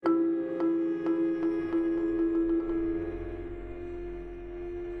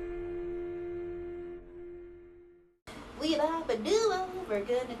We have a duo. We're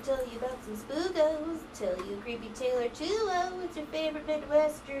gonna tell you about some spookos. Tell you Creepy Taylor 2-0. It's your favorite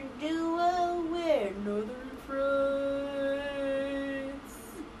Midwestern duo. We're Northern Frights.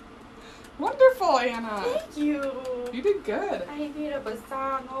 Wonderful, Anna. Thank you. You did good. I made up a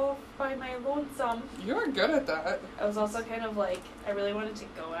song all by my lonesome. You're good at that. I was also kind of like, I really wanted to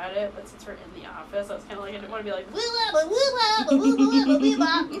go at it, but since we're in the office, I was kind of like, I didn't want to be like, woo-wah, woo-wah, woo-wah,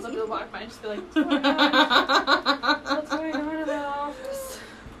 woo-wah. And some people walk by and just be like, what's going on? What's going on in the office?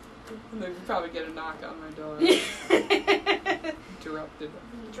 And then you probably get a knock on my door. Interrupted.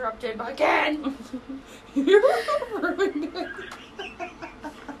 Interrupted again. You ruined it.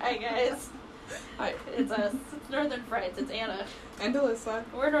 Hi guys. Hi. It's us. It's Northern Frights. It's Anna. And Alyssa.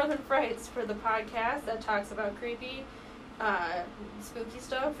 We're Northern Frights for the podcast that talks about creepy, spooky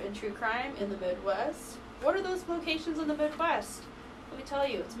stuff and true crime in the Midwest. What are those locations in the Midwest? Let me tell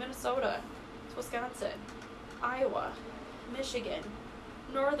you. It's Minnesota. It's Wisconsin. Iowa. Michigan.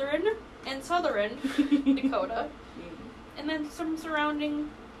 Northern and Southern Dakota. And then some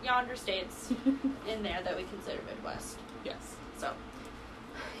surrounding yonder states in there that we consider Midwest. Yes. So,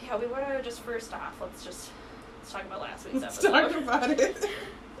 yeah, we want to just first off, let's talk about last week's Let's episode. talk about it.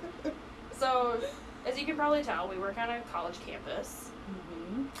 So, as you can probably tell, we work on a college campus.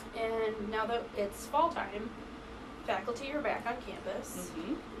 Mm-hmm. And now that it's fall time, faculty are back on campus.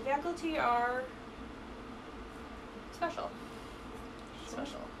 Mm-hmm. Faculty are special.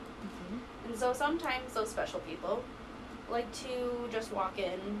 Special. Mm-hmm. And so sometimes those special people like to just walk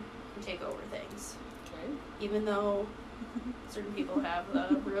in and take over things. Okay. Even though certain people have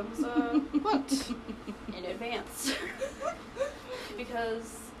the rooms booked in advance.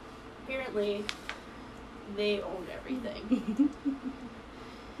 Because apparently they own everything.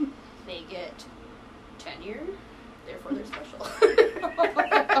 They get tenure, therefore they're special.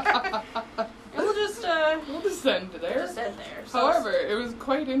 And we'll just end there. We'll just end there. So However, it was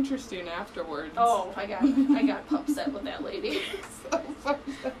quite interesting afterwards. Oh, I got upset with that lady. So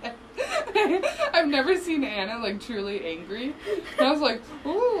upset. I've never seen Anna like truly angry. And I was like,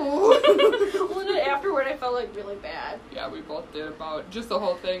 ooh. Well, then afterward, I felt like really bad. Yeah, we both did about just the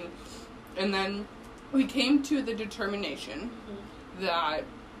whole thing. And then we came to the determination that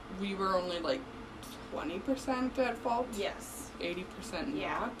we were only like 20% at fault. Yes. 80%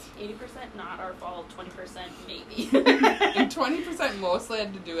 Yeah. not. 80% not our fault. 20% maybe. And 20% mostly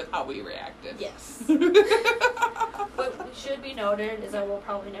had to do with how we reacted. Yes. What should be noted is that we'll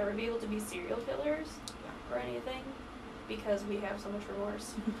probably never be able to be serial killers or anything because we have so much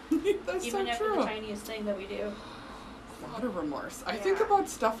remorse. That's Even so after true. the tiniest thing that we do. A lot of remorse. I Yeah. think about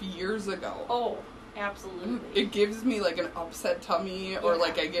stuff years ago. Oh, absolutely. It gives me like an upset tummy or Yeah.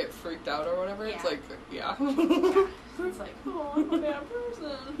 like I get freaked out or whatever. It's Yeah. like, yeah. It's like, oh, I'm a bad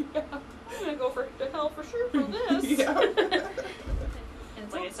person. Yeah. I'm gonna go to hell for sure for this. Yeah. And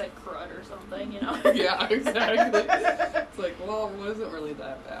it's like I said crud or something, you know? Yeah, exactly. It's like, well, it wasn't really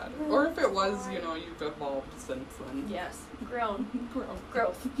that bad. Or if it was, you know, you've evolved since then. Yes. Grown. Growth.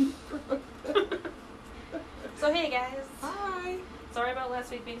 Growth. So hey guys. Hi. Sorry about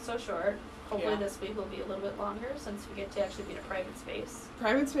last week being so short. Hopefully Yeah. this week will be a little bit longer since we get to actually be in a private space.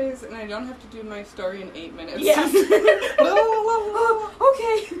 Private space, and I don't have to do my story in 8 minutes. Yes. Oh,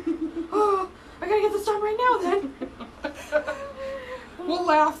 Okay. Oh, I gotta get this done right now then. we'll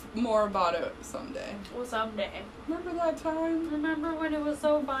laugh more about it someday. Well, someday. Remember that time? Remember when it was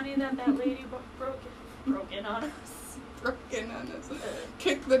so funny that lady broke in on us? Broke in on us.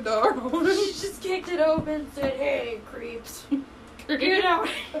 Kicked the door open. She just kicked it open and said, hey, creeps. Get out.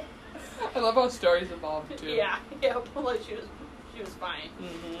 I love how stories evolve too. Yeah, but like she was fine.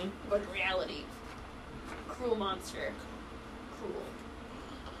 Mm-hmm. But in reality, cruel monster. Cruel.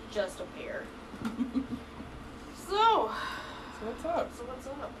 Just a bear. So what's up? what's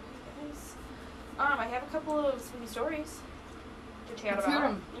up, guys? I have a couple of spooky stories to chat Let's hear about.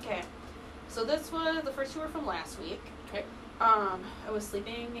 'em. Okay. So the first two were from last week. Okay. I was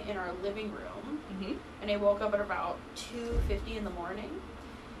sleeping in our living room, Mm-hmm. and I woke up at about 2:50 in the morning,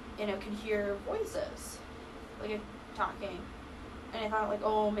 and I could hear voices, like talking, and I thought like,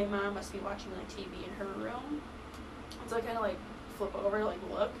 oh, my mom must be watching like TV in her room. And so I kind of like flip over, like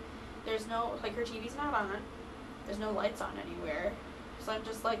look. There's no like her TV's not on. There's no lights on anywhere. So I'm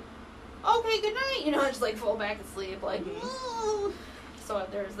just like, okay, good night. You know, I just like fall back asleep, like. Mhm. So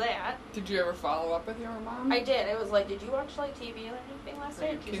there's that. Did you ever follow up with your mom? I did. I was like, did you watch like TV or anything last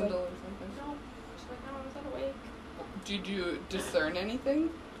Like night? a She's Kindle like, or something? no. She's like, no, I was awake. Did you discern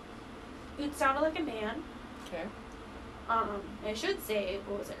anything? It sounded like a man. Okay. I should say,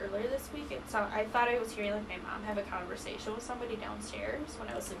 what was it, earlier this week? I thought I was hearing like my mom have a conversation with somebody downstairs when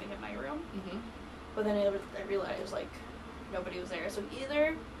I was sleeping in my room. Mm-hmm. But then I realized, like, nobody was there. So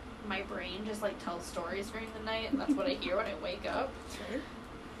either my brain just, like, tells stories during the night, and that's what I hear when I wake up. Okay.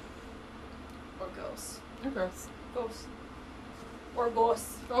 Or ghosts. Or ghosts. Ghosts. Or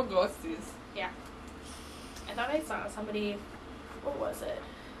ghosts. Oh, ghosties. Yeah. I thought I saw somebody, what was it?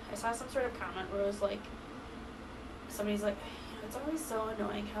 I saw some sort of comment where it was, like, somebody's like, it's always so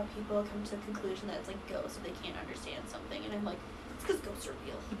annoying how people come to the conclusion that it's, like, ghosts and they can't understand something. And I'm like, it's because ghosts are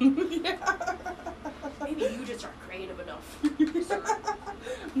real. Yeah. Maybe you just aren't creative enough. Sir.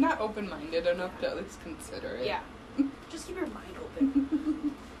 Not open-minded enough to at least consider it. Yeah. Just keep your mind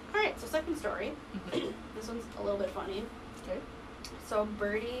open. Alright, so second story. This one's a little bit funny. Okay. So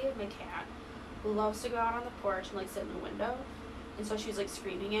Birdie, my cat, loves to go out on the porch and, like, sit in the window. And so she was, like,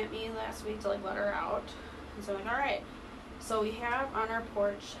 screaming at me last week to, like, let her out. And so I'm like, alright. So we have on our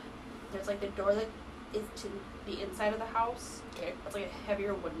porch, there's, like, the door that is to the inside of the house. Okay. It's like a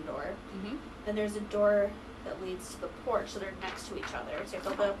heavier wooden door. Mm-hmm. Then there's a door that leads to the porch, so they're next to each other. So you have to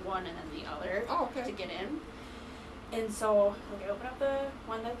open up one and then the other to get in. And so, like, I open up the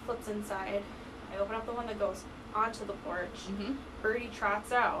one that flips inside. I open up the one that goes onto the porch. Mm-hmm. Birdie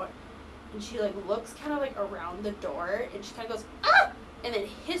trots out, and she, like, looks kind of, like, around the door, and she kind of goes, ah! And then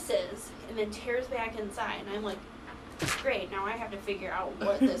hisses, and then tears back inside. And I'm like, great, now I have to figure out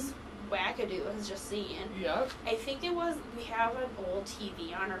what this wackadoo has just seen. Yep. I think it was, we have an old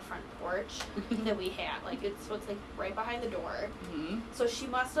TV on our front porch that we had. Like, it's like, right behind the door. Mm-hmm. So she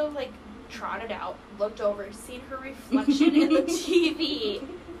must have, like, trotted out, looked over, seen her reflection in the TV,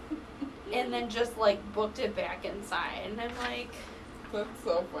 and then just, like, booked it back inside. And I'm like, That's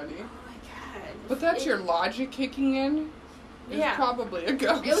so funny. oh my god. But that's your logic kicking in? It's Yeah. probably a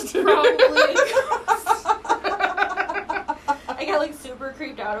ghost. It was probably a ghost. I got, like, super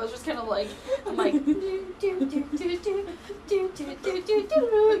creeped out. I was just kind of like, I'm like, yeah,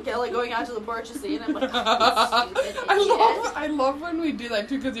 like, going out to the porch to see, and I'm like, oh, stupid idiot. I love when we do that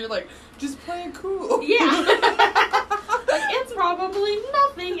too, because you're like, just play it cool. Yeah. Like, it's probably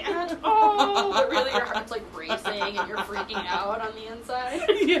nothing at all. But really, your heart's, like, racing, and you're freaking out on the inside.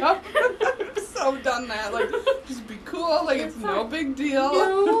 Yeah. So done that. Like, just be cool. Like, it's no big deal.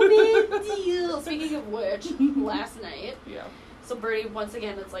 No big deal. Speaking of which, last night, Yeah. so Birdie, once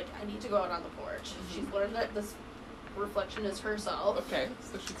again, is like, I need to go out on the porch. She's learned that this reflection is herself. Okay,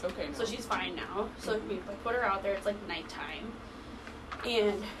 so she's okay now. So she's fine now. So we put her out there. It's like nighttime.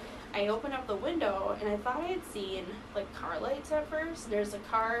 And I opened up the window, and I thought I had seen, like, car lights at first. There's a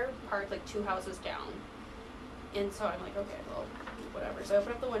car parked, like, 2 houses down. And so I'm like, okay, well, whatever. So I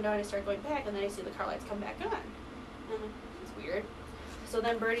open up the window, and I start going back, and then I see the car lights come back on. And I'm like, it's weird. So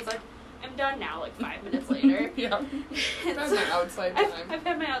then Birdie's like, I'm done now, like, 5 minutes later. Yeah. That's my outside time. I've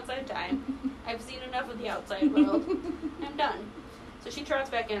had my outside time. I've seen enough of the outside world. I'm done. So she trots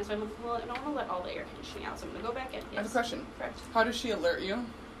back in, so I'm like, well, I don't want to let all the air conditioning out, so I'm going to go back in. I have a question. Correct. How does she alert you?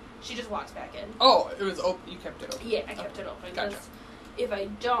 She just walks back in. Oh, it was open. You kept it open. Yeah, I kept it open. Gotcha. Because if I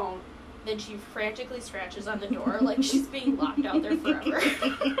don't, then she frantically scratches on the door like she's being locked out there forever.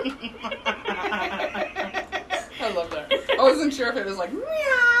 I love that. I wasn't sure if it was like,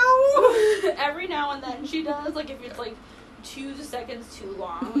 meow. Every now and then she does, like, if it's like 2 seconds too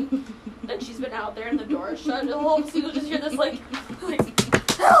long, then she's been out there and the door is shut, and you'll just hear this, like,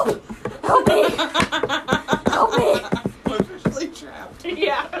 help! Help me! Help me! I'm officially trapped.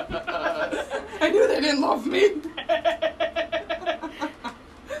 Yeah. I knew they didn't love me.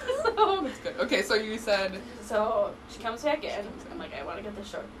 So, That's good. Okay, so you said... so she comes back in. I'm like, I want to get the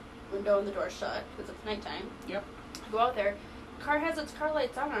window and the door shut because it's nighttime. Yep. I go out there. Car has its car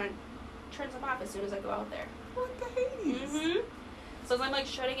lights on. Turns them off as soon as I go out there. What the Hades? Mm-hmm. So as I'm, like,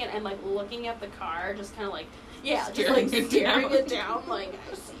 shutting it and, like, looking at the car, just kind of like, yeah, Staring just, like, it staring down. it down, like,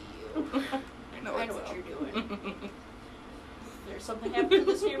 I see you. I know I know what's what up. you're doing. There's something happening in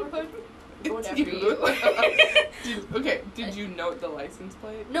this neighborhood. Going It's after you. Did you note the license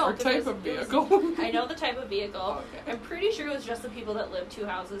plate? No, Or 'cause type it of was- vehicle? I know the type of vehicle. Okay. I'm pretty sure it was just the people that live 2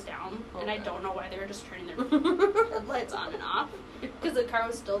 houses down, and I Okay. don't know why they were just turning their headlights on and off, because the car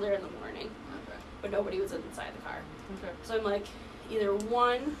was still there in the morning, Okay. but nobody was inside the car. Okay. So I'm like, either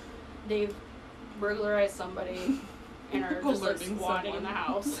one, they've burglarized somebody and are just, like, Alerting squatting in the someone.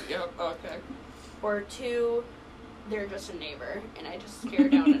 house, Yep, okay. or 2, they're just a neighbor, and I just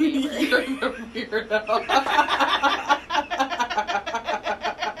scared down a neighbor. You're the weirdo.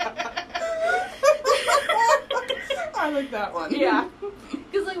 I like that one. Yeah.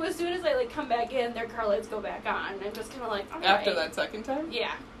 Because, like, as soon as I, like, come back in, their car lights go back on, and I'm just kind of like, all After right. that second time?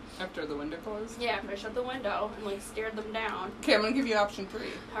 Yeah. After the window closed? Yeah, after I shut the window and, like, stared them down. Okay, I'm gonna give you option 3.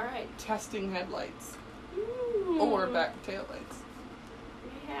 All right. Testing headlights. Ooh. Or back tail lights.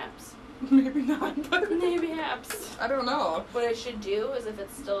 Perhaps. Maybe not, but Maybe apps. I don't know. What I should do is, if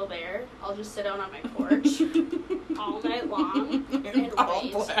it's still there, I'll just sit out on my porch all night long and all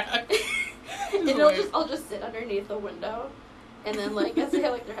wait. black. And I'll just sit underneath the window, and then like as they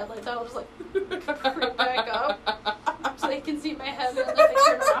have like their headlights out, I'll just like creep back up so they can see my head. And then if they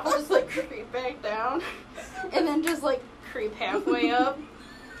turn it off, I'll just like creep back down, and then just like creep halfway up.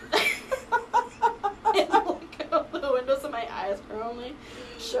 And I'll look out the window so my eyes are only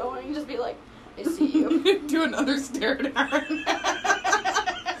showing. Just be like, I see you. Do another stare down. I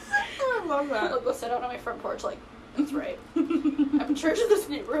love that. I'll go sit out on my front porch like, that's right. I'm in charge of this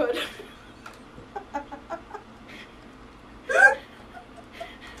neighborhood. I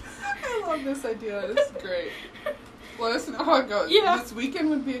love this idea. This is great. Let us know how it goes. Yeah. This weekend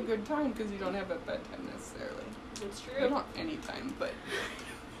would be a good time because you don't have a bedtime necessarily. It's true. You don't any time, but...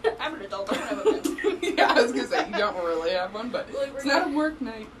 I'm an adult. I don't have a bed. Yeah, I was going to say, you don't really have one, but Like, it's not a work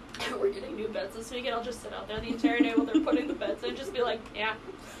night. We're getting new beds this weekend. I'll just sit out there the entire day while they're putting the beds in. Just be like, yeah.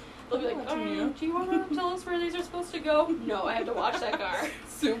 They'll be like, Watching you. do you want to tell us where these are supposed to go? No, I have to watch that car.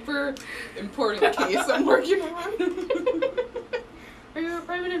 Super important case I'm working on. Are you a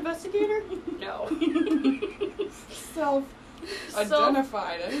private investigator? No.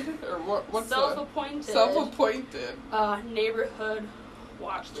 Self-identified, or what's self-appointed. Self-appointed. Neighborhood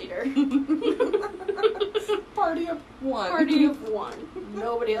watch leader. Party of one. Party of one.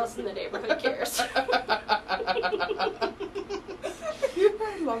 Nobody else in the neighborhood cares. I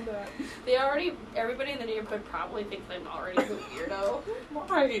love that. Everybody in the neighborhood probably thinks I'm already a weirdo.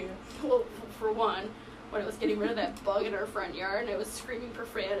 Why? Well, for one, when I was getting rid of that bug in our front yard, I was screaming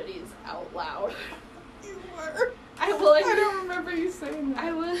profanities out loud. You were. I don't remember you saying that.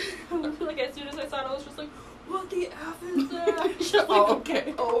 I was like, as soon as I saw it, I was just like, what the F is that? Just, like,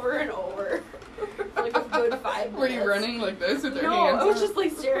 okay. Over and over. For like a good 5 minutes. Were you running like this with your No, hands? I was just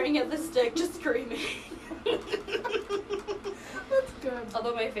like staring at the stick, just screaming. That's good.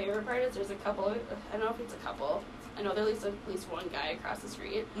 Although my favorite part is there's a couple, I don't know if it's a couple, I know there's at least one guy across the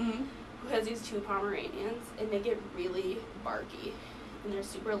street Mm-hmm. who has these 2 Pomeranians, and they get really barky. And they're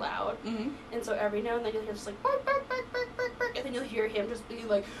super loud. Mm-hmm. And so every now and then you'll hear just like bark, bark, bark, bark, bark, bark, and then you'll hear him just being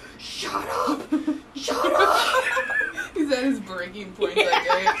like, shut up! Shut up! He's at his breaking point that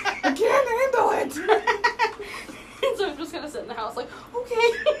day. I can't handle it! And so I'm just gonna sit in the house like,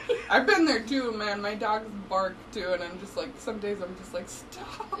 okay. I've been there too, man. My dogs bark too, and I'm just like, some days I'm just like,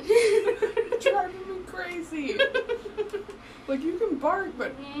 stop! You're driving me crazy. Like, you can bark,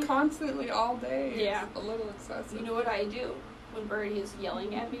 but constantly all day. Yeah. It's a little excessive. You know what I do when Birdie is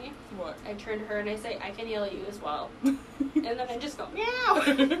yelling at me? What? I turn to her and I say, I can yell at you as well. And then I just go, meow!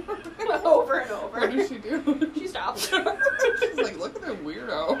 Over and over. What does she do? She stops. She's like, look at that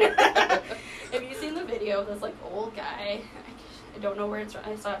weirdo. Have you seen the video of this like old guy? I don't know where it's from.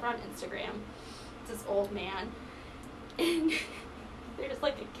 I saw it on Instagram. It's this old man. And there's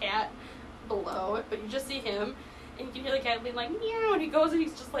like a cat below it, but you just see him. And you can hear the cat being like, meow, and he goes and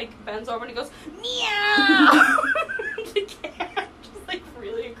he's just like, bends over and he goes, meow! The cat, just like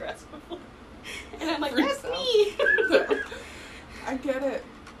really aggressively. And I'm like, Freaks that's out. me! I get it.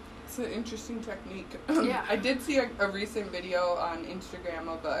 It's an interesting technique. Yeah. I did see a recent video on Instagram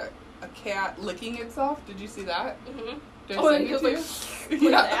of a cat licking itself. Did you see that? Mm-hmm. Did I Oh, send and it he to goes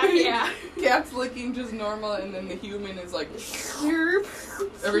you? like, that, yeah. Cat's licking just normal, and then the human is like,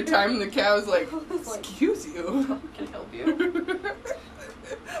 every time the cat was like, excuse you. Can I help you?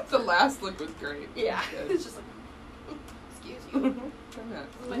 The last lick was great. Yeah. Good. It's just like, excuse you. Turn that.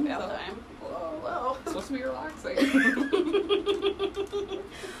 It's my bath time. Whoa. It's supposed to be relaxing.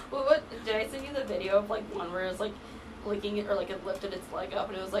 Well, what did I send you the video of like one where it was like licking it, or like it lifted its leg up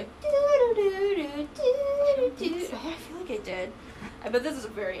and it was like I feel like I did. I bet this is a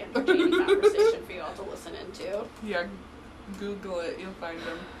very entertaining conversation for you all to listen into. Yeah, Google it, you'll find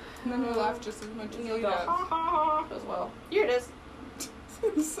them. And then you'll laugh just as much as And he you'll go does. ha ha ha as well. Here it is.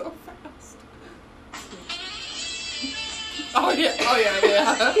 So fast. Oh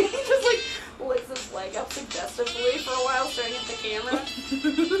yeah. He just like licks his leg up suggestively for a while, staring at the camera, and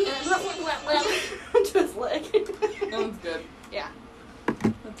then to his leg. That one's good. Yeah.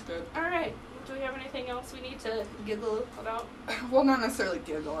 That's good. All right. Do we have anything else we need to giggle about? Well, not necessarily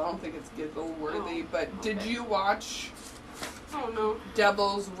giggle. I don't think it's giggle worthy. Oh, but did okay. you watch Oh no.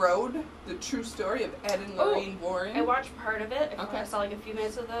 Devil's Road, the true story of Ed and Lorraine Warren? I watched part of it. Okay. I saw like a few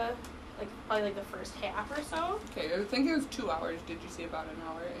minutes of probably like the first half or so. Okay, I think it was 2 hours. Did you see about an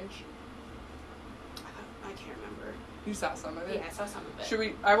hour-ish? I can't remember. You saw some of it? Yeah, I saw some of it. Should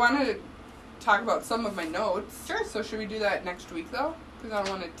we? I wanted to talk about some of my notes. Sure. So should we do that next week though? Because I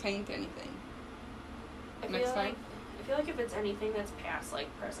don't want to taint anything. I next feel time? like I feel like if it's anything that's past, like,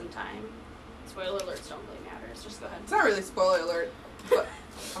 present time, spoiler alerts don't really matter. Just go ahead. It's not really spoiler alert, but,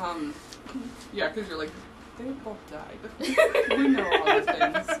 yeah, because you're like, they both died. We know all the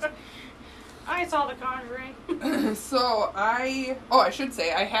things. I saw The Conjuring. So, I should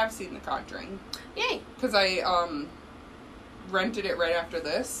say, I have seen The Conjuring. Yay! Because I, rented it right after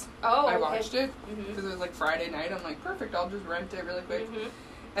this. Oh, I okay. watched it, Mm-hmm. because it was, like, Friday night. I'm like, perfect, I'll just rent it really quick. Mm-hmm.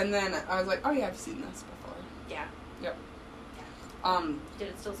 And then I was like, oh, yeah, I've seen this before. Yeah. Yep. Did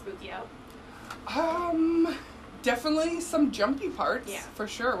it still spook you out? Definitely some jumpy parts, Yeah. for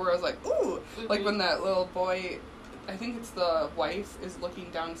sure, where I was like, ooh, Mhm. like when that little boy, I think it's the wife, is looking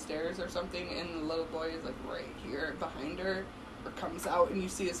downstairs or something, and the little boy is, like, right here behind her, or comes out, and you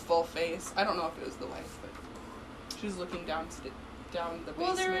see his full face. I don't know if it was the wife, but she's looking down the basement.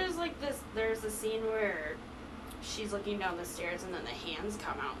 Well, there's a scene where she's looking down the stairs and then the hands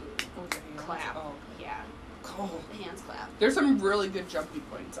come out and Oh, the hands? clap. Oh, Yeah, cool. the hands clap. There's some really good jumpy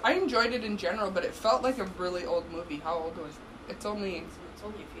points. I enjoyed it in general, but it felt like a really old movie. How old was it? It's only... It's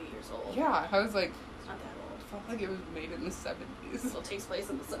only a few years old. Yeah, I was like... It's not that old. It felt like it was made in the 70s. It still takes place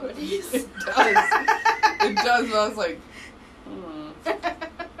in the 70s. It does. It does, but I was like...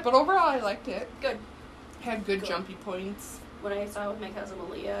 But overall, I liked it. Good. Had good Good. jumpy points. When I saw it with my cousin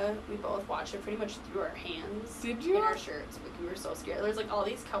Malia, we both watched it pretty much through our hands. Did you? In our shirts. Like, we were so scared. There's, like, all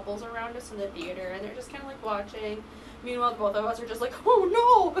these couples around us in the theater, and they're just kind of, like, watching. Meanwhile, both of us are just like, oh,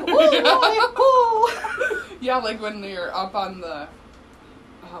 no! Oh, oh! Yeah, like when you're up on the...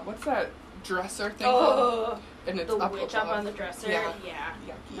 what's that dresser thing Oh, called? And it's the up witch above. up on the dresser? Yeah. Yeah.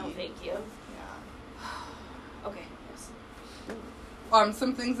 Yucky. No, thank you. Yeah. Okay, yes.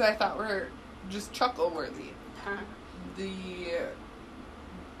 Some things that I thought were just chuckle-worthy. Huh. The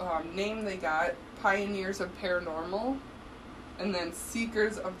name they got, Pioneers of Paranormal, and then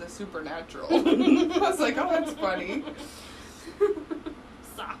Seekers of the Supernatural. I was like, oh, that's funny.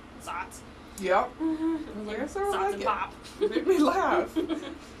 Sots. Yep. I was like, I sort of Sots like and it. pop. It made me laugh. I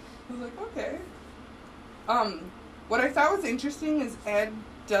was like, okay. What I thought was interesting is Ed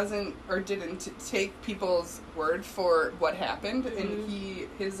didn't take people's word for what happened, and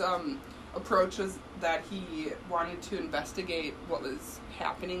his approach was that he wanted to investigate what was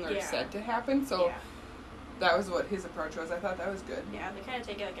happening or said to happen. So that was what his approach was. I thought that was good. Yeah, they kind of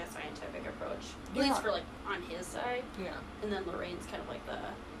take like a scientific approach, at Yeah. least for like on his side. Yeah. And then Lorraine's kind of like the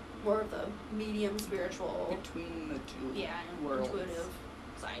more of the medium spiritual, Between the two and worlds. intuitive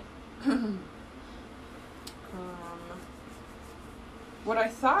side. What I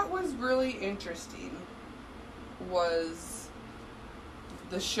thought was really interesting was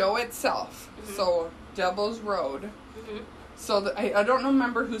the show itself. Mhm. So, Devil's Road. Mm-hmm. So, I don't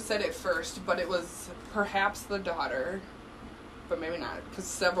remember who said it first, but it was perhaps the daughter. But maybe not, because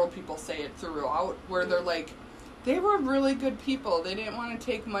several people say it throughout, where they're like, they were really good people. They didn't want to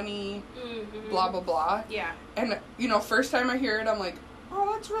take money, blah, blah, blah. Yeah. And, first time I hear it, I'm like,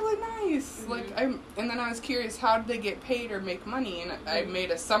 oh, that's really nice. Mhm. And then I was curious, how did they get paid or make money? And I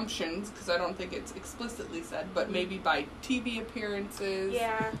made assumptions, because I don't think it's explicitly said, but maybe by TV appearances,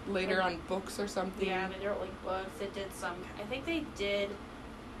 Yeah. later on books or something. Yeah, they wrote like books. They did some. I think they did.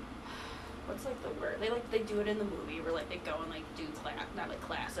 What's like the word? They do it in the movie where like they go and like do not like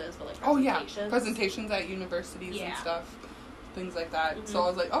classes, but like Oh, yeah. presentations. Presentations at universities and Yeah. stuff. Things like that. Mhm. So I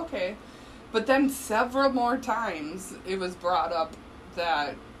was like, okay. But then several more times it was brought up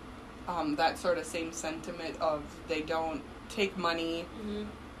that that sort of same sentiment of they don't take money. Mhm.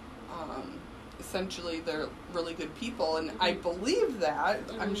 Essentially, they're really good people, and I Mhm. believe that.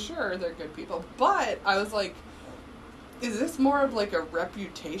 I'm Mhm. sure they're good people. But I was like, is this more of like a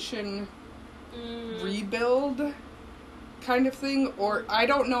reputation rebuild kind of thing? Or I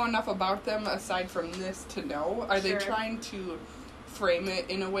don't know enough about them aside from this to know. Are they Sure. trying to frame it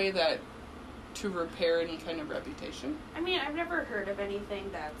in a way that to repair any kind of reputation? I mean, I've never heard of anything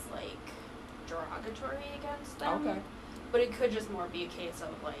that's like derogatory against them. Okay. But it could just more be a case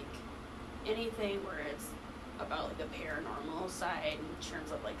of like anything where it's about like the paranormal side in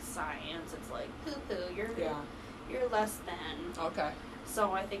terms of like science. It's like poo-poo, you're less than. Okay.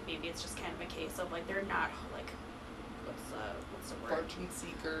 So I think maybe it's just kind of a case of like they're not like what's the word? Fortune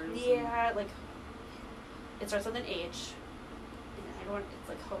seekers. Yeah, like it starts with an H. And it's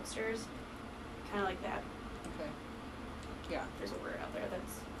like hoaxers, kind of like that. Okay. Yeah. There's a word out there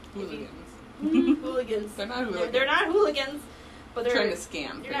that's Hooligans. hooligans. They're not hooligans. They're not hooligans, but they're trying to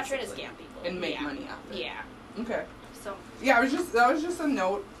scam. They're not trying to basically. scam people And make money off it. Yeah. Okay. So. Yeah, that was just a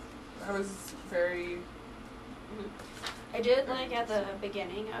note. I was very... I did like at the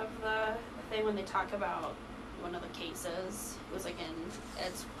beginning of the thing when they talk about one of the cases. It was like in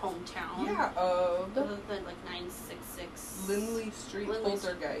Ed's hometown. Yeah, The like 966 Lindley Street Lindley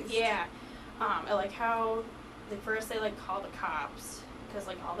poltergeist. Yeah. I like how first they like call the cops because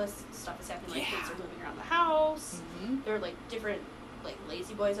like all this stuff is happening. Like kids are moving around the house. Mm-hmm. There were like different like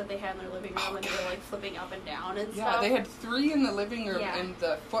lazy boys that they had in their living room, and they were like flipping up and down and stuff. Yeah, they had 3 in the living room, and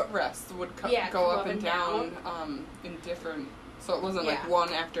the footrests would go up and down in different. So it wasn't like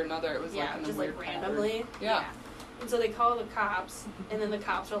one after another. It was like in a just weird like randomly. Yeah. And so they call the cops, and then the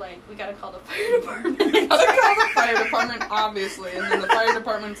cops are like, "We gotta call the fire department." Gotta call the fire department, obviously, and then the fire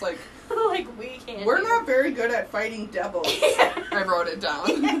department's like, like we can't. We're not very good at fighting devils. I wrote it down.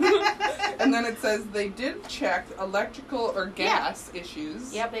 And then it says they did check electrical or gas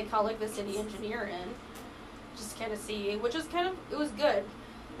issues. Yep, they call like the city engineer in, just kind of see, which is kind of, it was good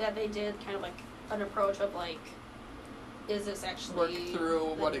that they did kind of like an approach of like, is this actually work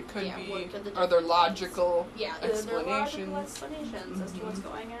through what it could be? The are there logical explanations? explanations? There are logical explanations as to what's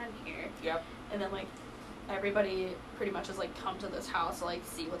going on here. Yep. And then like everybody pretty much has like come to this house to like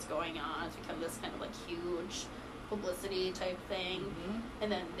see what's going on. It's become this kind of like huge publicity type thing. Mm-hmm.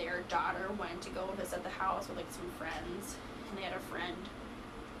 And then their daughter went to go visit the house with like some friends, and they had a friend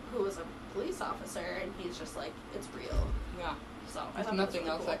who was a police officer, and he's just like, it's real. Yeah. So there's nothing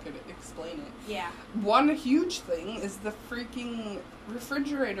else that could explain it. Yeah. One huge thing is the freaking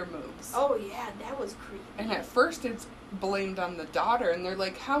refrigerator moves. Oh yeah, that was creepy. And at first it's blamed on the daughter, and they're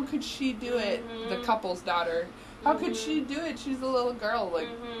like, how could she do it? The couple's daughter. How could she do it? She's a little girl, like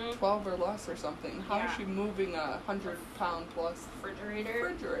 12 or less or something. How is she moving a 100-pound plus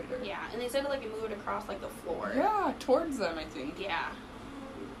refrigerator? Yeah, and they said like it moved across like the floor. Yeah, towards them, I think. Yeah.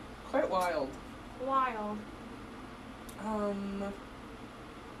 Quite wild. Wild.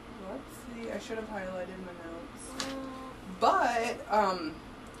 Let's see. I should have highlighted my notes. But,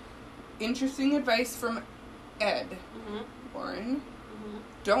 interesting advice from Ed Warren.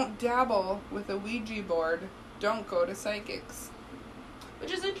 Don't dabble with a Ouija board. Don't go to psychics.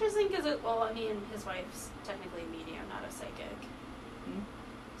 Which is interesting because, well, I mean, his wife's technically a medium, not a psychic.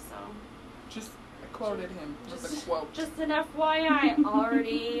 So. Just quoted him with a quote. Just an FYI.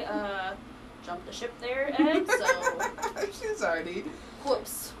 Already jumped the ship there, Ed, so. She's already.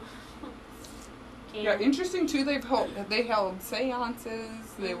 Whoops. Yeah, interesting too. They held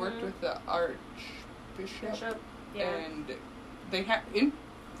seances. They worked with the archbishop. Yeah. And they have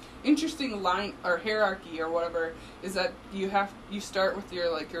interesting line or hierarchy or whatever is that you start with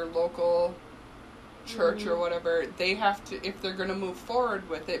your local church or whatever. They have to, if they're going to move forward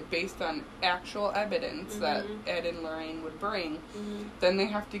with it based on actual evidence that Ed and Lorraine would bring, then they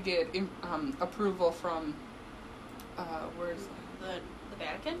have to get approval from where's the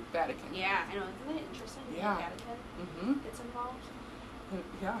Vatican? Vatican. Yeah, I know. Isn't that interesting? Yeah. The Vatican gets involved.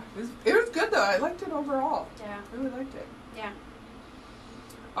 Yeah, it was good though. I liked it overall. Yeah. I really liked it. Yeah.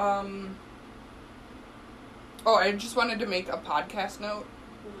 Oh, I just wanted to make a podcast note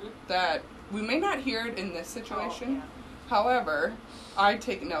that we may not hear it in this situation. Yeah. However, I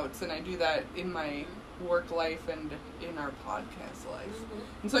take notes, and I do that in my work life and in our podcast life.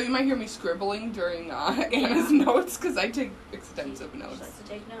 And so you might hear me scribbling during Anna's notes, because I take extensive notes. She likes to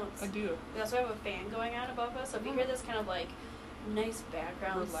take notes. I do. We also have a fan going on above us, so if you hear this kind of like nice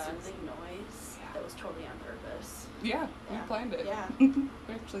background soothing noise, that was totally on purpose. Yeah, we planned it. Yeah. We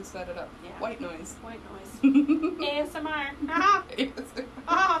actually set it up. Yeah. White noise. White noise. ASMR.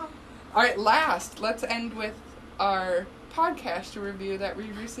 ASMR. All right, last, let's end with our podcast review that we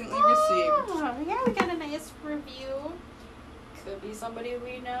recently received. Yeah, we got a nice review. Could be somebody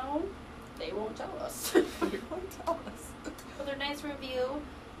we know. They won't tell us. They won't tell us. Another nice review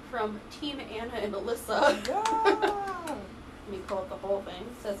from Team Anna and Alyssa. Yeah. Let me pull up the whole thing.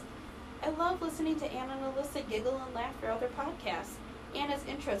 It says, I love listening to Anna and Alyssa giggle and laugh throughout their podcasts. Anna's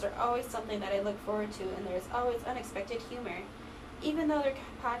intros are always something that I look forward to, and there's always unexpected humor. Even though their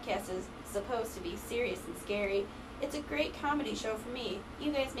podcast is supposed to be serious and scary, it's a great comedy show for me.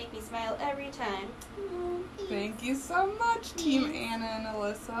 You guys make me smile every time. Thank you so much, Team Anna and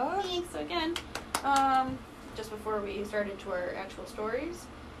Alyssa. Thanks. So again, just before we start into our actual stories,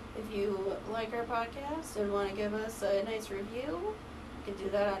 if you like our podcast and want to give us a nice review, you can do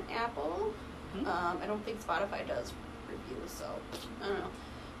that on Apple. I don't think Spotify does reviews, so I don't know.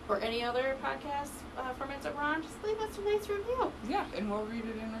 Or any other podcast formats that we're on, just leave us a nice review. Yeah, and we'll read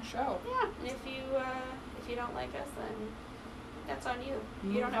it in our show. Yeah, and if you don't like us, then that's on you.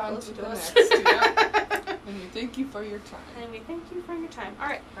 Move you don't have to on listen to to the us. next, yeah. And we thank you for your time. And we thank you for your time. All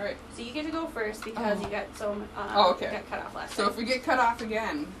right. So you get to go first because you got okay. You got cut off last time. So if we get cut off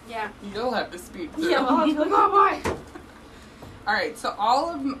again, yeah, you'll have to speak through. Yeah, we'll have to be like, oh boy. All right, so all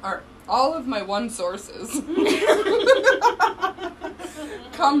of my one sources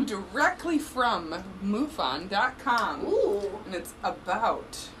come directly from MUFON.com. Ooh. And it's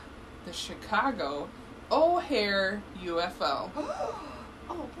about the Chicago O'Hare UFO.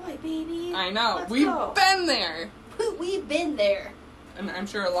 Oh boy, baby. I know. Let's We've go. been there. We've been there. And I'm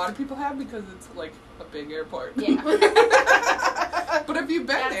sure a lot of people have because it's like a big airport. Yeah. But if you've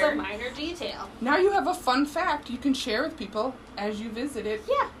been That's there, a minor detail. now you have a fun fact you can share with people as you visit it.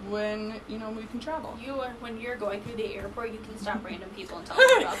 Yeah. When we can travel. When you're going through the airport, you can stop random people and tell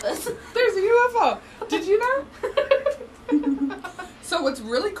them about this. There's a UFO. Did you know? So what's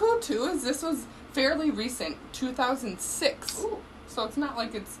really cool too is this was fairly recent, 2006. Ooh. So it's not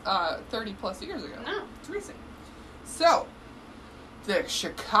like it's 30 plus years ago. No. It's recent. So the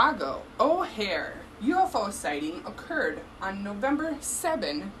Chicago O'Hare UFO sighting occurred on November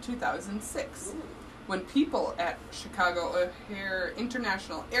 7, 2006. Ooh. When people at Chicago O'Hare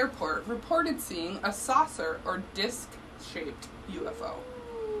International Airport reported seeing a saucer or disc-shaped UFO.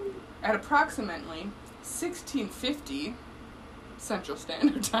 At approximately 1650 Central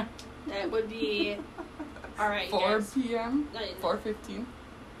Standard Time. That would be... Alright, 4 guys. p.m. 4:15.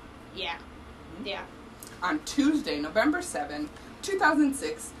 Yeah. Yeah. On Tuesday, November 7,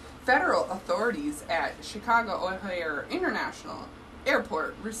 2006, federal authorities at Chicago O'Hare International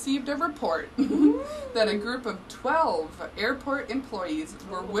Airport received a report that a group of 12 airport employees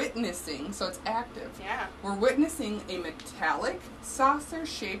were witnessing, so it's active, Yeah. were witnessing a metallic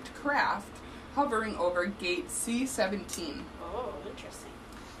saucer-shaped craft hovering over gate C-17. Oh, interesting.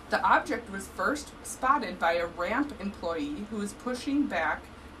 The object was first spotted by a ramp employee who was pushing back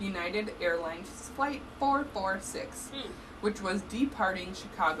United Airlines Flight 446, which was departing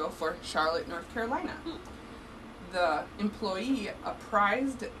Chicago for Charlotte, North Carolina. The employee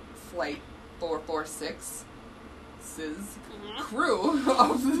apprised Flight 446's crew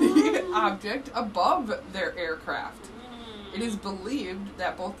of the object above their aircraft. It is believed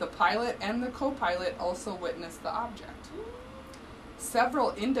that both the pilot and the co-pilot also witnessed the object.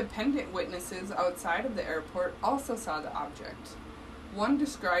 Several independent witnesses outside of the airport also saw the object. One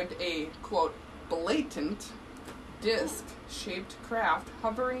described a, quote, blatant disc-shaped craft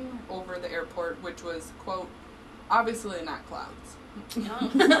hovering over the airport, which was, quote, obviously not clouds.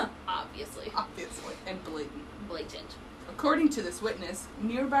 Obviously. Obviously, and blatant. Blatant. According to this witness,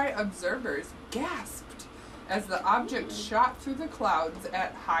 nearby observers gasped as the object shot through the clouds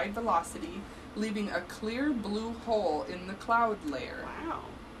at high velocity, leaving a clear blue hole in the cloud layer. Wow.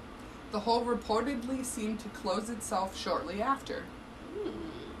 The hole reportedly seemed to close itself shortly after.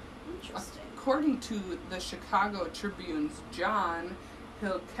 Interesting. According to the Chicago Tribune's John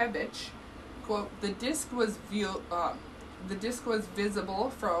Hilkevich, quote, the disc was visible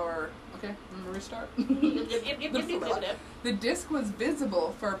for... Okay, I'm going to restart. The disc was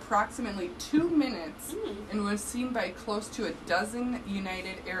visible for approximately 2 minutes and was seen by close to a dozen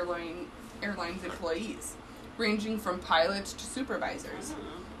United Airlines employees, ranging from pilots to supervisors,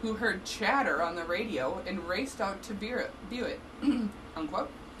 who heard chatter on the radio and raced out to view it,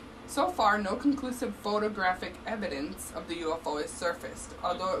 unquote. So far, no conclusive photographic evidence of the UFO has surfaced,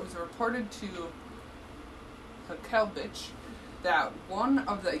 although it was reported to Hilkevich that one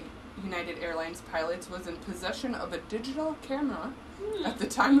of the United Airlines pilots was in possession of a digital camera at the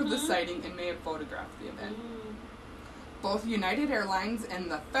time of the sighting and may have photographed the event. Both United Airlines and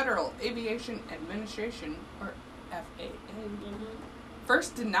the Federal Aviation Administration, or FAA,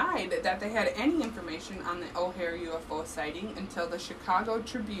 first denied that they had any information on the O'Hare UFO sighting until the Chicago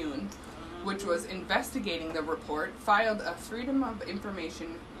Tribune, which was investigating the report, filed a Freedom of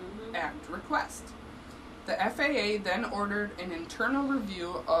Information Act request. The FAA then ordered an internal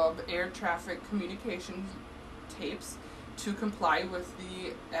review of air traffic communications tapes to comply with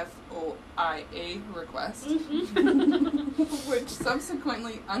the FOIA request, which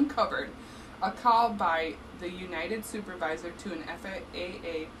subsequently uncovered a call by the United supervisor to an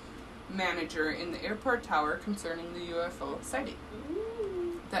FAA manager in the airport tower concerning the UFO sighting.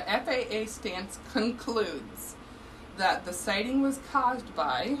 The FAA stance concludes that the sighting was caused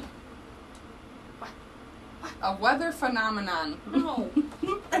by a weather phenomenon,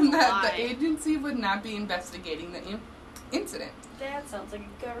 and that the agency would not be investigating the incident. That sounds like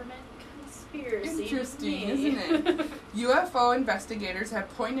a government conspiracy. Interesting, isn't it? UFO investigators have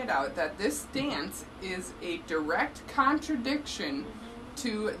pointed out that this stance is a direct contradiction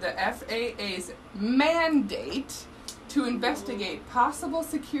to the FAA's mandate to investigate possible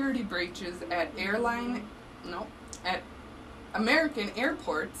security breaches at American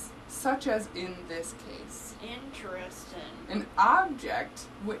airports, such as in this case. Interesting. An object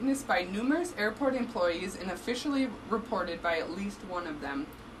witnessed by numerous airport employees and officially reported by at least one of them,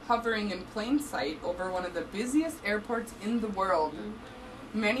 hovering in plain sight over one of the busiest airports in the world.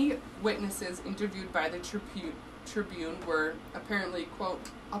 Mm-hmm. Many witnesses interviewed by the Tribune were apparently, quote,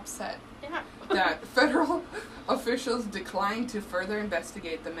 upset Yeah. that federal officials declined to further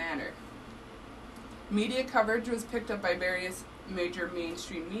investigate the matter. Media coverage was picked up by various major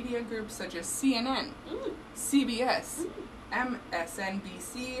mainstream media groups such as CNN, CBS,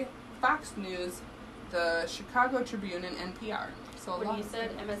 MSNBC, Fox News, the Chicago Tribune, and NPR. So When you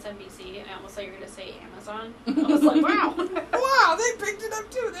said people. MSNBC, I almost thought you were going to say Amazon. I was like, wow. Wow, they picked it up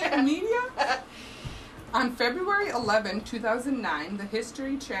too. They have media? On February 11, 2009, the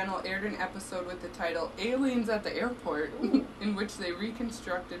History Channel aired an episode with the title Aliens at the Airport, in which they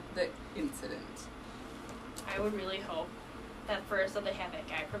reconstructed the incident. I would really hope that first that they have that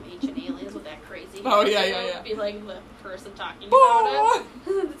guy from Ancient Aliens with that crazy Oh, hair, yeah. be like the person talking about it.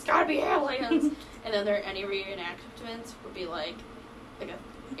 It's gotta be aliens. And then there any reenactments would be like a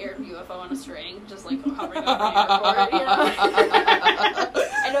air UFO on a string, just like hovering over an airport, you know?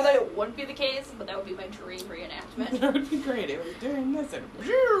 I know that it wouldn't be the case, but that would be my dream reenactment. That would be great. It was doing this and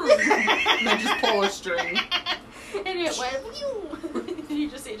then just pull a string. And it went, whew. You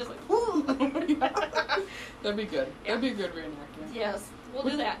just see it just like, whew. That'd be good. Yeah. That'd be a good reenactment. Yes, we'll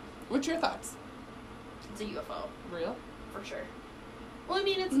do that. What's your thoughts? It's a UFO, Real? for sure. Well, I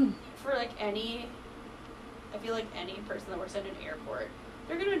mean, it's Mm. for like I feel like any person that works at an airport,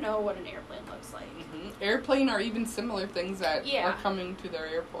 they're gonna know what an airplane looks like. Airplane or even similar things that Yeah. are coming to their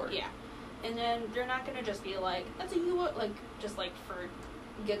airport. Yeah. And then they're not gonna just be like, that's a UFO, like, just like for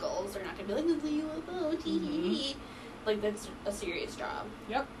giggles. They're not gonna be like, that's a UFO, tee. Like, that's a serious job.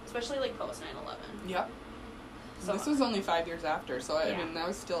 Yep. Especially like post 9/11. Yep. So, This was only 5 years after, so I Yeah. mean, that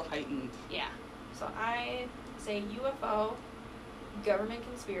was still heightened. yeah. So I say UFO, government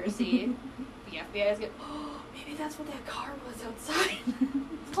conspiracy. The FBI is good. Oh, maybe that's what that car was outside.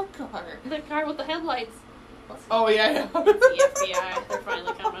 What car? The car with the headlights. Oh, yeah. It's the FBI. They're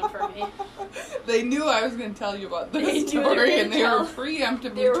finally coming for me. They knew I was going to tell you about They this knew they were story, gonna and they were tell.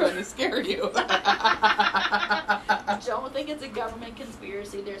 preemptively They were- trying to scare you. Don't think it's a government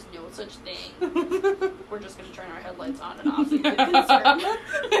conspiracy. There's no such thing. We're just going to turn our headlights on and off so you get concerned.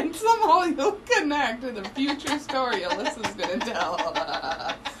 And somehow you'll connect to the future story Alyssa's going to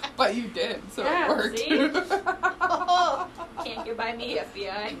tell. But you did, so Yeah, it worked. see? Oh, can't get by me,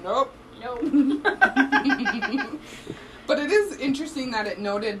 FBI. Nope. Nope. But it is interesting that it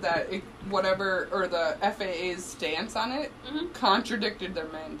noted that the FAA's stance on it Mm-hmm. contradicted their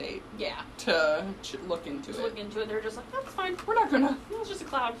mandate Yeah. to look into Just it. look into it. They're just like, that's fine. We're not gonna. It's just a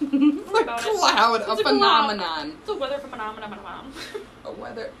cloud. It's a about it. cloud, It's a a cloud. phenomenon. It's a weather phenomenon. A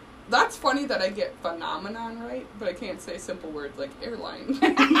weather. That's funny that I get phenomenon right, but I can't say simple words like airline.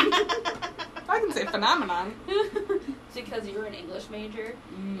 I can say phenomenon. It's because you're an English major,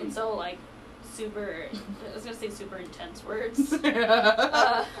 Mm. and so like super. I was gonna say super intense words.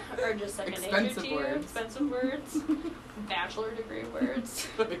 Or just second nature Expensive to you. words. Expensive words. Bachelor degree words.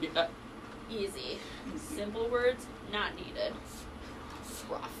 Yeah. Easy. Simple words not needed.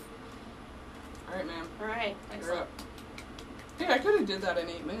 Rough. All right, ma'am. All right. You're Excellent. up. Yeah, I could have did that in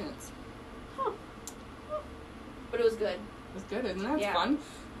 8 minutes. Huh. But it was good. It's good, isn't that Yeah. fun?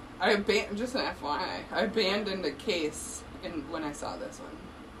 Just an FYI, I abandoned a case when I saw this one.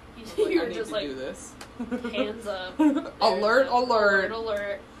 I was like, You I were need just to like do this. hands up. Alert, alert.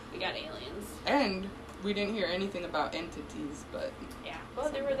 Alert. We got aliens. And we didn't hear anything about entities, but Yeah. Well,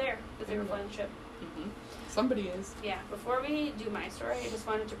 they were there because they were flying the ship. somebody is. Yeah. Before we do my story, I just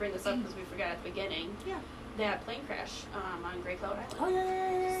wanted to bring this up because we forgot at the beginning. Yeah. That plane crash on Grey Cloud Island. Oh,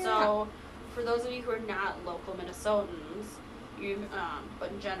 yeah. So, for those of you who are not local Minnesotans, but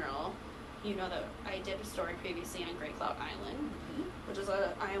in general, you know that I did a story previously on Grey Cloud Island, which is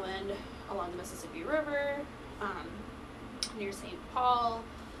an island along the Mississippi River, near St. Paul.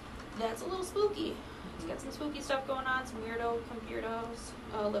 That's a little spooky. It's got some spooky stuff going on. Some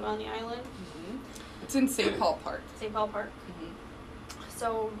weirdos live on the island. It's in St. Paul Park. St. Paul Park.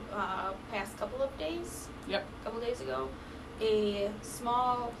 So, past couple of days, Yep. a couple days ago, a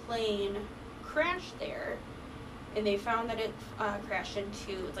small plane crashed there, and they found that it crashed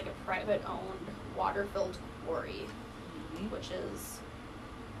into, it's like a private-owned, water-filled quarry, which is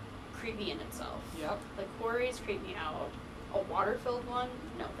creepy in itself. Yep. The quarries creep me out. A water-filled one?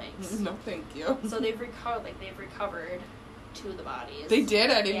 No thanks. No, thank you. So they've recovered 2 of the bodies. They did?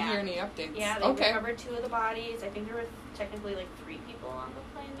 I didn't Yeah. hear any updates. Yeah, they okay. recovered 2 of the bodies. I think there were technically like 3 people on the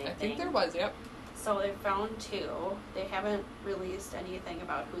plane. I think there was, yep. So they found 2. They haven't released anything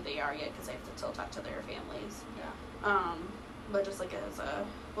about who they are yet because they have to still talk to their families. Yeah. But just like as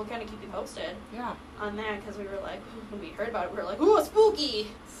we'll kind of keep you posted. Yeah. On that because we were like, when we heard about it, we were like, ooh,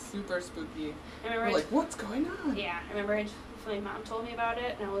 spooky. Super spooky. I remember we're like, what's going on? Yeah, I remember my mom told me about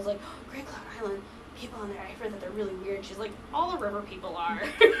it, and I was like, oh, Great Cloud Island, people on there, I heard that they're really weird. She's like, all the river people are.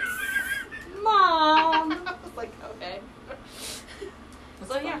 Mom! I was like, okay.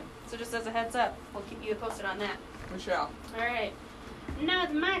 That's So yeah, fun. so just as a heads up, we'll keep you posted on that. We shall. Alright, now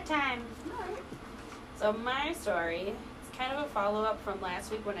it's my time. Alright. So my story is kind of a follow-up from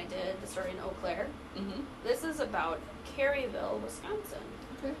last week when I did the story in Eau Claire. Mm-hmm. This is about Caryville, Wisconsin.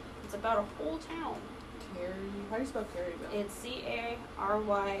 Okay. It's about a whole town. How do you spell Caryville? It's Caryville. I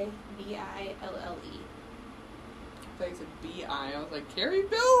thought you said B-I. I was like,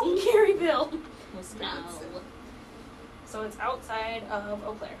 Caryville? Caryville. Wisconsin. No. So it's outside of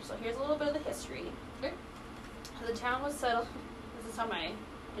Eau Claire. So here's a little bit of the history. Okay. The town was settled. This is how my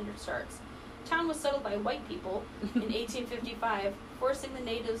intro starts. The town was settled by white people in 1855, forcing the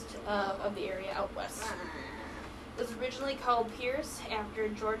natives of the area out west. It was originally called Pierce after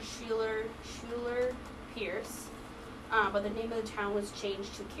George Schuler Pierce, but the name of the town was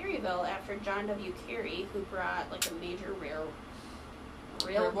changed to Caryville after John W. Cary, who brought like a major railroad.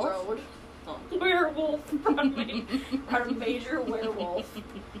 Oh. Werewolf, pardon me. Brought a major werewolf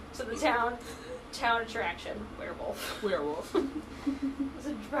to the town attraction. Werewolf.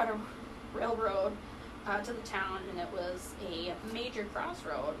 Brought a railroad to the town, and it was a major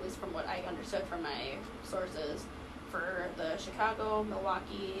crossroad, at least from what I understood from my sources, for the Chicago,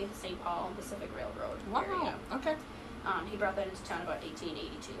 Milwaukee, St. Paul, and Pacific Railroad area. Okay. He brought that into town about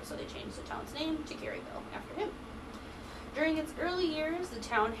 1882, so they changed the town's name to Caryville after him. During its early years, the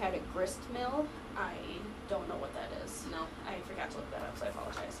town had a grist mill. I don't know what that is. No. I forgot to look that up, so I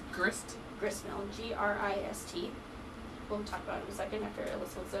apologize. Grist? Grist mill, Grist. We'll talk about it in a second after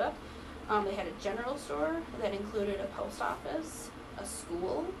Alyssa looks it up. They had a general store that included a post office, a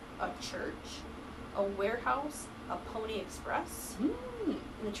school, a church, a warehouse, a Pony Express, and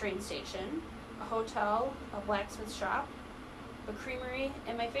a train station, a hotel, a blacksmith shop, a creamery,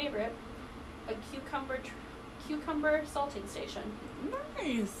 and my favorite, a cucumber salting station.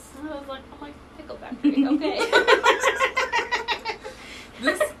 Nice. And I was like, oh my pickle factory. Okay.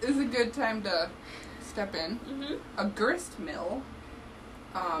 This is a good time to step in. Mm-hmm. A grist mill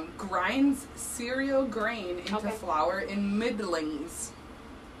grinds cereal grain into flour in middlings.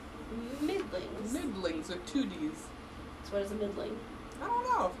 Middlings. Middlings with 2 D's. So what is a middling? I don't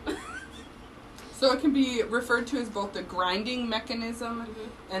know. So it can be referred to as both the grinding mechanism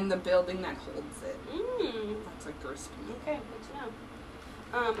and the building that holds it. That's a grist mill. Okay, good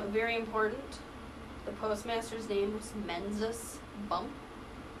to know. Very important. The postmaster's name was Menzies Bump.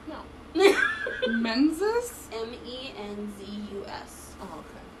 No. Menzies? Menzus. Oh,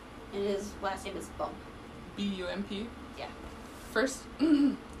 okay. And his last name is Bump. B-U-M-P? Yeah. First,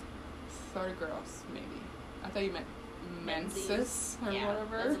 sort of gross, maybe. I thought you meant menses or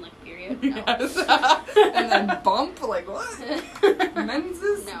whatever. As in like period. No. Yes. And then bump, like what?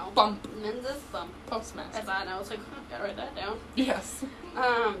 Menses? No. Bump. Menzies Bump. Postmaster. I thought, and I was like, gotta write that down. Yes.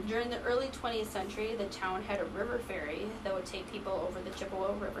 During the early 20th century, the town had a river ferry that would take people over the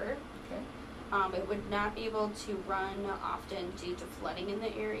Chippewa River. Okay. It would not be able to run often due to flooding in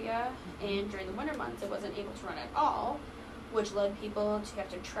the area, and during the winter months, it wasn't able to run at all, which led people to have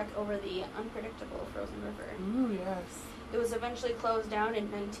to trek over the unpredictable frozen river. Ooh, yes. It was eventually closed down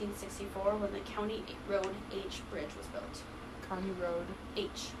in 1964 when the County Road H bridge was built. County Road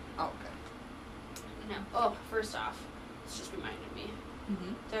H. Oh, okay. No. Oh, first off, this just reminded me.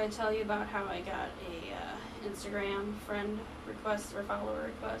 Did I tell you about how I got a Instagram friend request or follower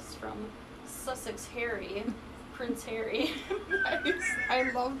request from Sussex Harry, Prince Harry? Nice. I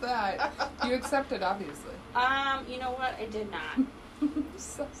love that. You accepted, obviously. You know what? I did not.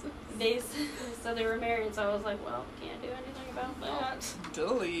 Sussex. So they were married, so I was like, well, can't do anything about that.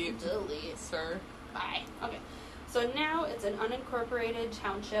 Delete. Delete. Sir. Bye. Okay. So now it's an unincorporated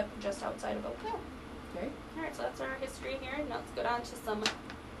township just outside of Eau Claire. Okay. Alright, so that's our history here. Now let's go down to some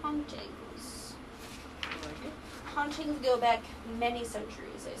hauntings. I like it. Hauntings go back many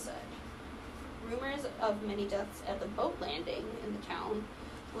centuries, they said. Rumors of many deaths at the boat landing in the town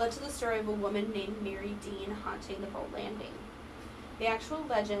led to the story of a woman named Mary Dean haunting the boat landing. The actual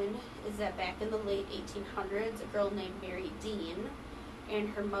legend is that back in the late 1800s, a girl named Mary Dean and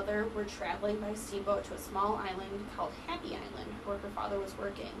her mother were traveling by steamboat to a small island called Happy Island, where her father was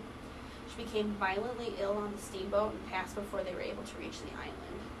working. She became violently ill on the steamboat and passed before they were able to reach the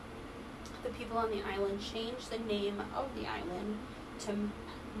island. The people on the island changed the name of the island to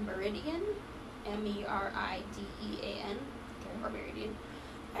Meridian, Meridean, or Meridian,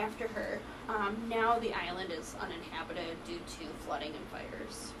 after her. Now the island is uninhabited due to flooding and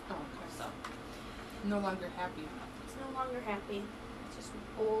fires. Oh, okay. So No longer happy. it's no longer happy. It's just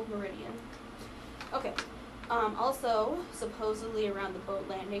old Meridian. Okay. Also, supposedly around the boat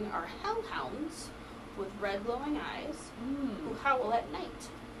landing are hellhounds with red glowing eyes who howl at night.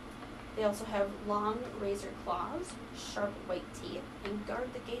 They also have long razor claws, sharp white teeth, and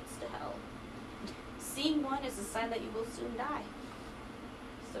guard the gates to hell. Seeing one is a sign that you will soon die.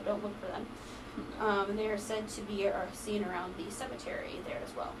 So don't look for them. They are said to be seen around the cemetery there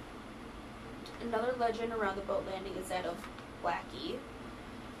as well. Another legend around the boat landing is that of Blackie,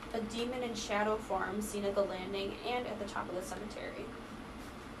 a demon in shadow form seen at the landing and at the top of the cemetery.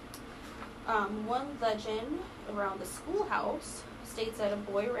 One legend around the schoolhouse states that a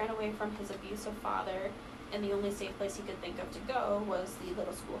boy ran away from his abusive father, and the only safe place he could think of to go was the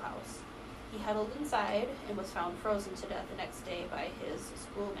little schoolhouse. He huddled inside and was found frozen to death the next day by his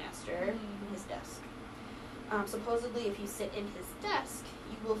schoolmaster in his desk. Supposedly, if you sit in his desk,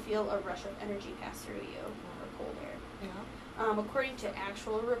 you will feel a rush of energy pass through you, or cold air. Yeah. According to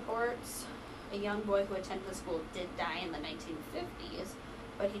actual reports, a young boy who attended the school did die in the 1950s,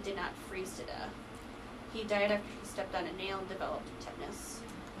 but he did not freeze to death. He died after he stepped on a nail and developed tetanus,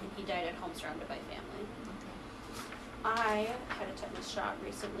 and he died at home surrounded by family. Okay. I had a tetanus shot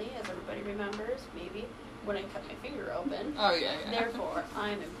recently, as everybody remembers, maybe, when I cut my finger open. Oh, yeah. Therefore,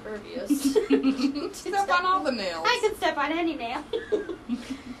 I'm impervious. Step on all the nails. I can step on any nail.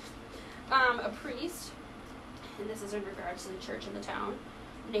 A priest, and this is in regards to the church in the town,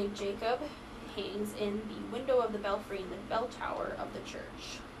 named Jacob, hangs in the window of the belfry in the bell tower of the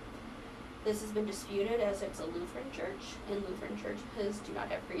church. This has been disputed as it's a Lutheran church, and Lutheran churches do not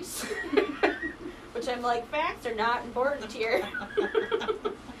have priests. Which I'm like, facts are not important here.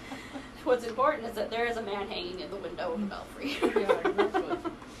 What's important is that there is a man hanging in the window of the belfry. Yeah, exactly.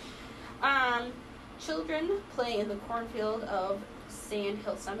 Children play in the cornfield of Sand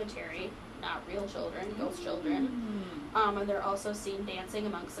Hill Cemetery. Not real children, ghost children. And they're also seen dancing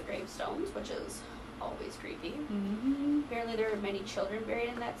amongst the gravestones, which is always creepy. Apparently there are many children buried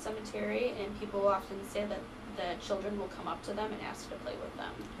in that cemetery, and people often say that the children will come up to them and ask to play with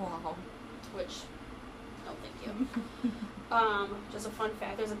them. Wow. Which, no thank you. Just a fun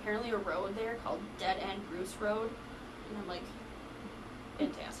fact, there's apparently a road there called Dead End Bruce Road, and I'm like,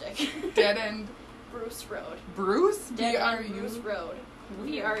 fantastic. Dead End Bruce Road. Bruce? Dead End B-R-U? Bruce Road.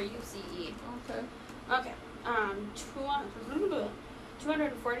 B-R-U-C-E. Okay. Okay.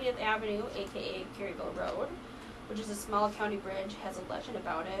 240th Avenue, aka Caryville Road, which is a small county bridge, has a legend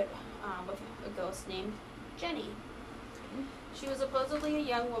about it with a ghost named Jenny. She was supposedly a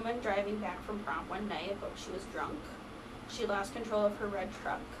young woman driving back from prom one night, but she was drunk. She lost control of her red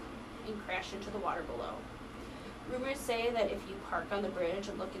truck and crashed into the water below. Rumors say that if you park on the bridge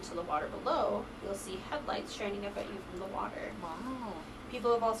and look into the water below, you'll see headlights shining up at you from the water. Wow.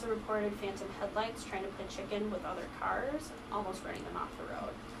 People have also reported phantom headlights trying to play chicken with other cars, almost running them off the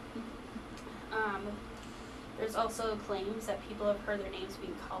road. There's also claims that people have heard their names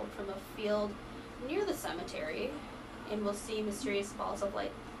being called from a field near the cemetery, and will see mysterious balls of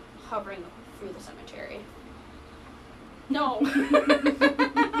light hovering through the cemetery. No!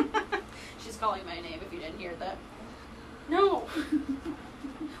 She's calling my name if you didn't hear that. No!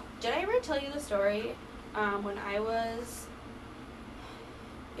 Did I ever tell you the story when I was...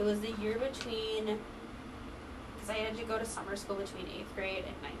 It was the year between... Because I had to go to summer school between 8th grade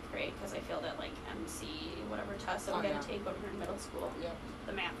and 9th grade because I failed at like MC, whatever test that we had to take when we were in middle school. Yep.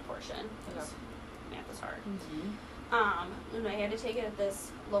 The math portion. Yep. Math is hard. Mm-hmm. And I had to take it at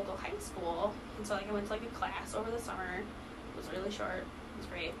this local high school, and so like I went to like a class over the summer. It was really short. It was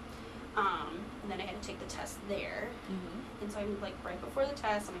great. And then I had to take the test there. Mm-hmm. And so I'm like right before the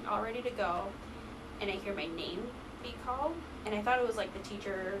test, I'm like all ready to go, and I hear my name be called, and I thought it was like the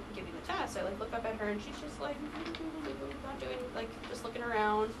teacher giving the test. So I like look up at her, and she's just like not doing, like just looking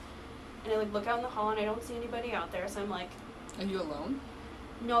around, and I like look out in the hall, and I don't see anybody out there. So I'm like, Are you alone?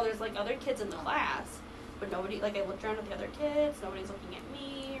 no, there's like other kids in the class. But nobody, like I looked around at the other kids, nobody's looking at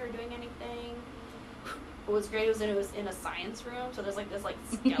me or doing anything. What was great was that it was in a science room, so there's like this like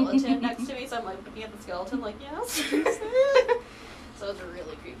skeleton next to me, so I'm like looking at the skeleton like, yes. So I was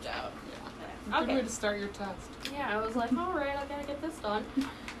really creeped out. Yeah. Good way to start your test. Yeah, I was like, alright, I gotta get this done.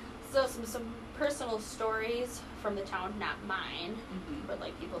 So some personal stories from the town, not mine, but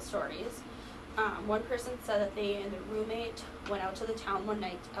like people's stories. One person said that they and their roommate went out to the town one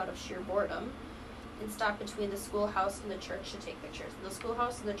night out of sheer boredom, and stopped between the schoolhouse and the church to take pictures. And the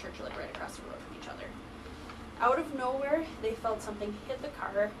schoolhouse and the church are like right across the road from each other. Out of nowhere, they felt something hit the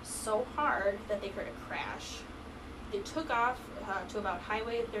car so hard that they heard a crash. They took off to about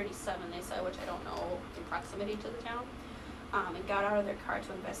Highway 37, they said, which I don't know in proximity to the town, and got out of their car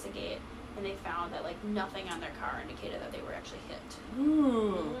to investigate. And they found that like nothing on their car indicated that they were actually hit.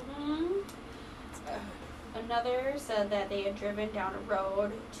 Ooh. Another said that they had driven down a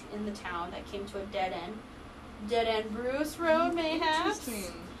road in the town that came to a dead end. Dead end Bruce Road, mayhaps.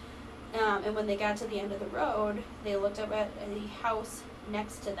 Interesting. And when they got to the end of the road, they looked up at the house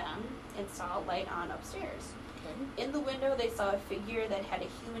next to them and saw a light on upstairs. Okay. In the window, they saw a figure that had a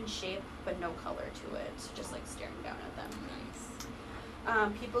human shape but no color to it, just like staring down at them. Nice.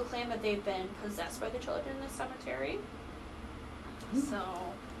 People claim that they've been possessed by the children in the cemetery. So,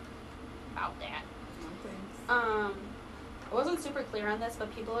 about that. No thanks. I wasn't super clear on this,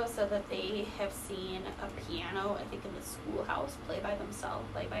 but people have said that they have seen a piano, I think in the schoolhouse, play by itself.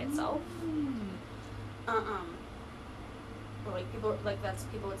 Or like people, like that's,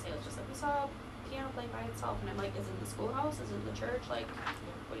 people would say it's just like, we saw a piano playing by itself, and I'm like, is it in the schoolhouse? Is it in the church? Like,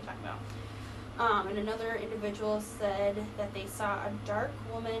 what are you talking about? And another individual said that they saw a dark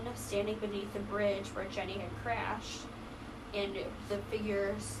woman standing beneath the bridge where Jenny had crashed, and the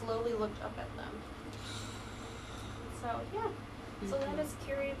figure slowly looked up at them. So, yeah. So that is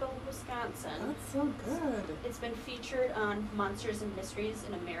Caryville, Wisconsin. That's so good. It's been featured on Monsters and Mysteries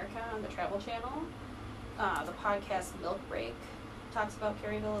in America on the Travel Channel. The podcast Milk Break talks about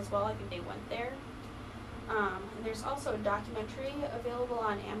Caryville as well. I think they went there. And there's also a documentary available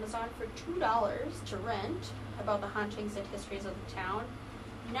on Amazon for $2 to rent about the hauntings and histories of the town.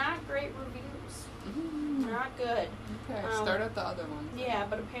 Not great reviews. Not good. Okay, start at the other one. Yeah,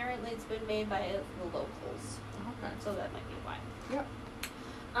 but apparently it's been made by the locals. Okay. So that might be why. Yep.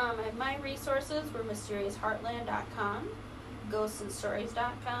 And my resources were mysteriousheartland.com,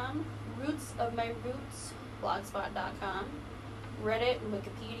 ghostsandstories.com, rootsofmyroots, blogspot.com, Reddit and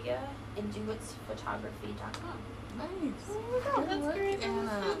Wikipedia, and doitsphotography.com. Nice. There we go. Good That's work, very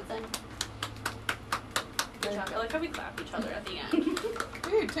Anna. Good job. I like how we clap each other at the end.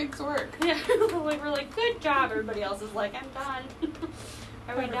 Hey, it takes work. Yeah, like we're like, good job. Everybody else is like, I'm done.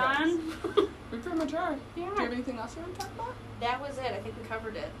 Are we done? We pretty much are. Yeah. Do you have anything else you want to talk about? That was it. I think we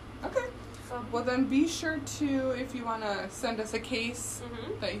covered it. Okay. So, Well, then be sure to, if you want to send us a case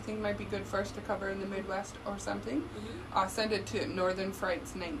Mhm. that you think might be good for us to cover in the Midwest or something, Mhm. send it to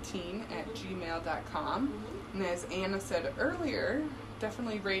northernfrights19@gmail.com. Mhm. And as Anna said earlier,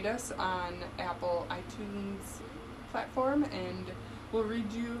 definitely rate us on Apple iTunes platform, and we'll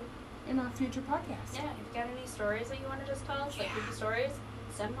read you in our future podcast. Yeah, if you got any stories that you want to just tell us, like Yeah. creepy stories,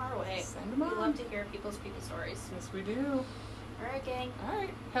 send them our way. Send them We on. love to hear people's creepy stories. Yes, we do. All right, gang. All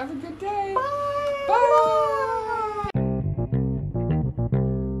right. Have a good day. Bye. Bye.